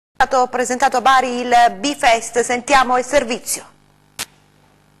È stato presentato a Bari il B-Fest, sentiamo il servizio.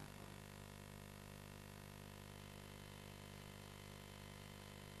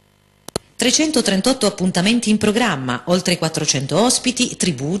 338 appuntamenti in programma, oltre 400 ospiti,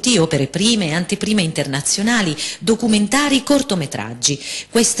 tributi, opere prime e anteprime internazionali, documentari, cortometraggi.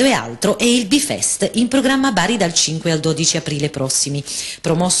 Questo e altro è il B-Fest, in programma a Bari dal 5 al 12 aprile prossimi.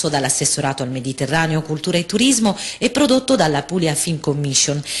 Promosso dall'Assessorato al Mediterraneo, Cultura e Turismo e prodotto dalla Puglia Film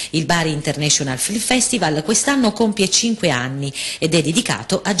Commission. Il Bari International Film Festival quest'anno compie 5 anni ed è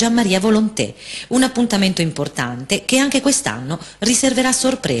dedicato a Gianmaria Volontè. Un appuntamento importante che anche quest'anno riserverà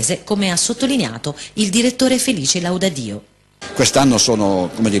sorprese, come ha sottolineato il direttore Felice Laudadio. Quest'anno sono,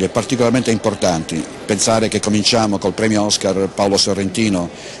 come dire, particolarmente importanti. Pensare che cominciamo col premio Oscar Paolo Sorrentino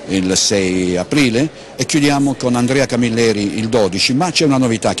il 6 aprile e chiudiamo con Andrea Camilleri il 12, ma c'è una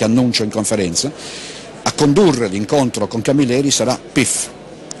novità che annuncio in conferenza: a condurre l'incontro con Camilleri sarà Piff.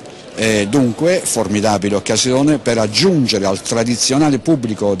 Dunque formidabile occasione per aggiungere al tradizionale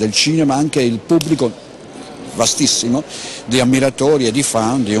pubblico del cinema anche il pubblico vastissimo di ammiratori e di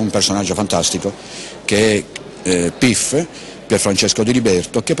fan di un personaggio fantastico che è Piff, Pierfrancesco Di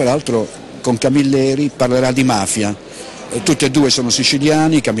Liberto, che peraltro con Camilleri parlerà di mafia. Tutti e due sono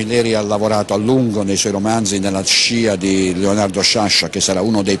siciliani. Camilleri ha lavorato a lungo nei suoi romanzi nella scia di Leonardo Sciascia, che sarà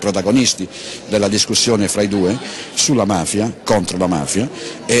uno dei protagonisti della discussione fra i due sulla mafia, contro la mafia,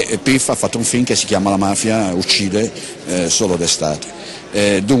 e Piff ha fatto un film che si chiama La mafia uccide solo d'estate.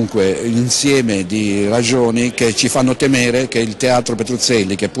 Dunque insieme di ragioni che ci fanno temere che il Teatro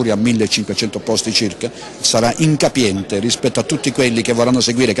Petruzzelli, che pure ha 1500 posti circa, sarà incapiente rispetto a tutti quelli che vorranno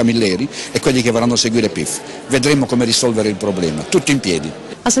seguire Camilleri e quelli che vorranno seguire Piff. Vedremo come risolvere il problema, tutti in piedi.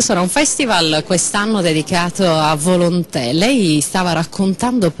 Assessore, un festival quest'anno dedicato a Volontè. Lei stava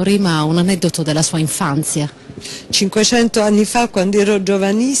raccontando prima un aneddoto della sua infanzia. 500 anni fa, quando ero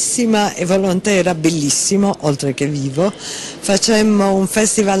giovanissima e Volontè era bellissimo, oltre che vivo, facemmo un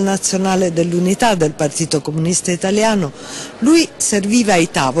festival nazionale dell'unità del Partito Comunista Italiano. Lui serviva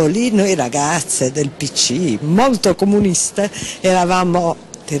ai tavoli, noi ragazze del PC, molto comuniste, eravamo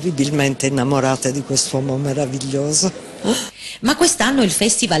terribilmente innamorate di quest'uomo meraviglioso. Ma quest'anno il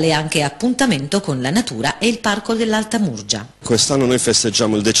festival è anche appuntamento con la natura e il Parco dell'Alta Murgia. Quest'anno noi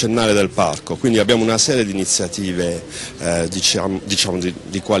festeggiamo il decennale del parco, quindi abbiamo una serie di iniziative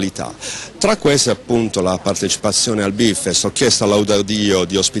di qualità. Tra queste appunto la partecipazione al B-Fest. Ho chiesto all'Audadio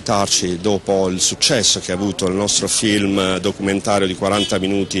di ospitarci dopo il successo che ha avuto il nostro film documentario di 40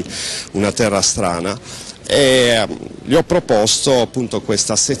 minuti Una terra strana, e gli ho proposto appunto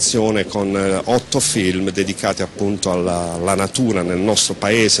questa sezione con 8 film dedicati appunto alla natura nel nostro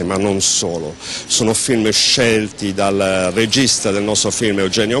paese, ma non solo. Sono film scelti dal regista del nostro film,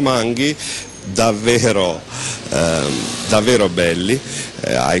 Eugenio Manghi, davvero belli,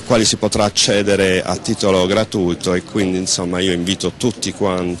 ai quali si potrà accedere a titolo gratuito, e quindi insomma io invito tutti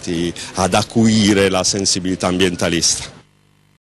quanti ad acuire la sensibilità ambientalista.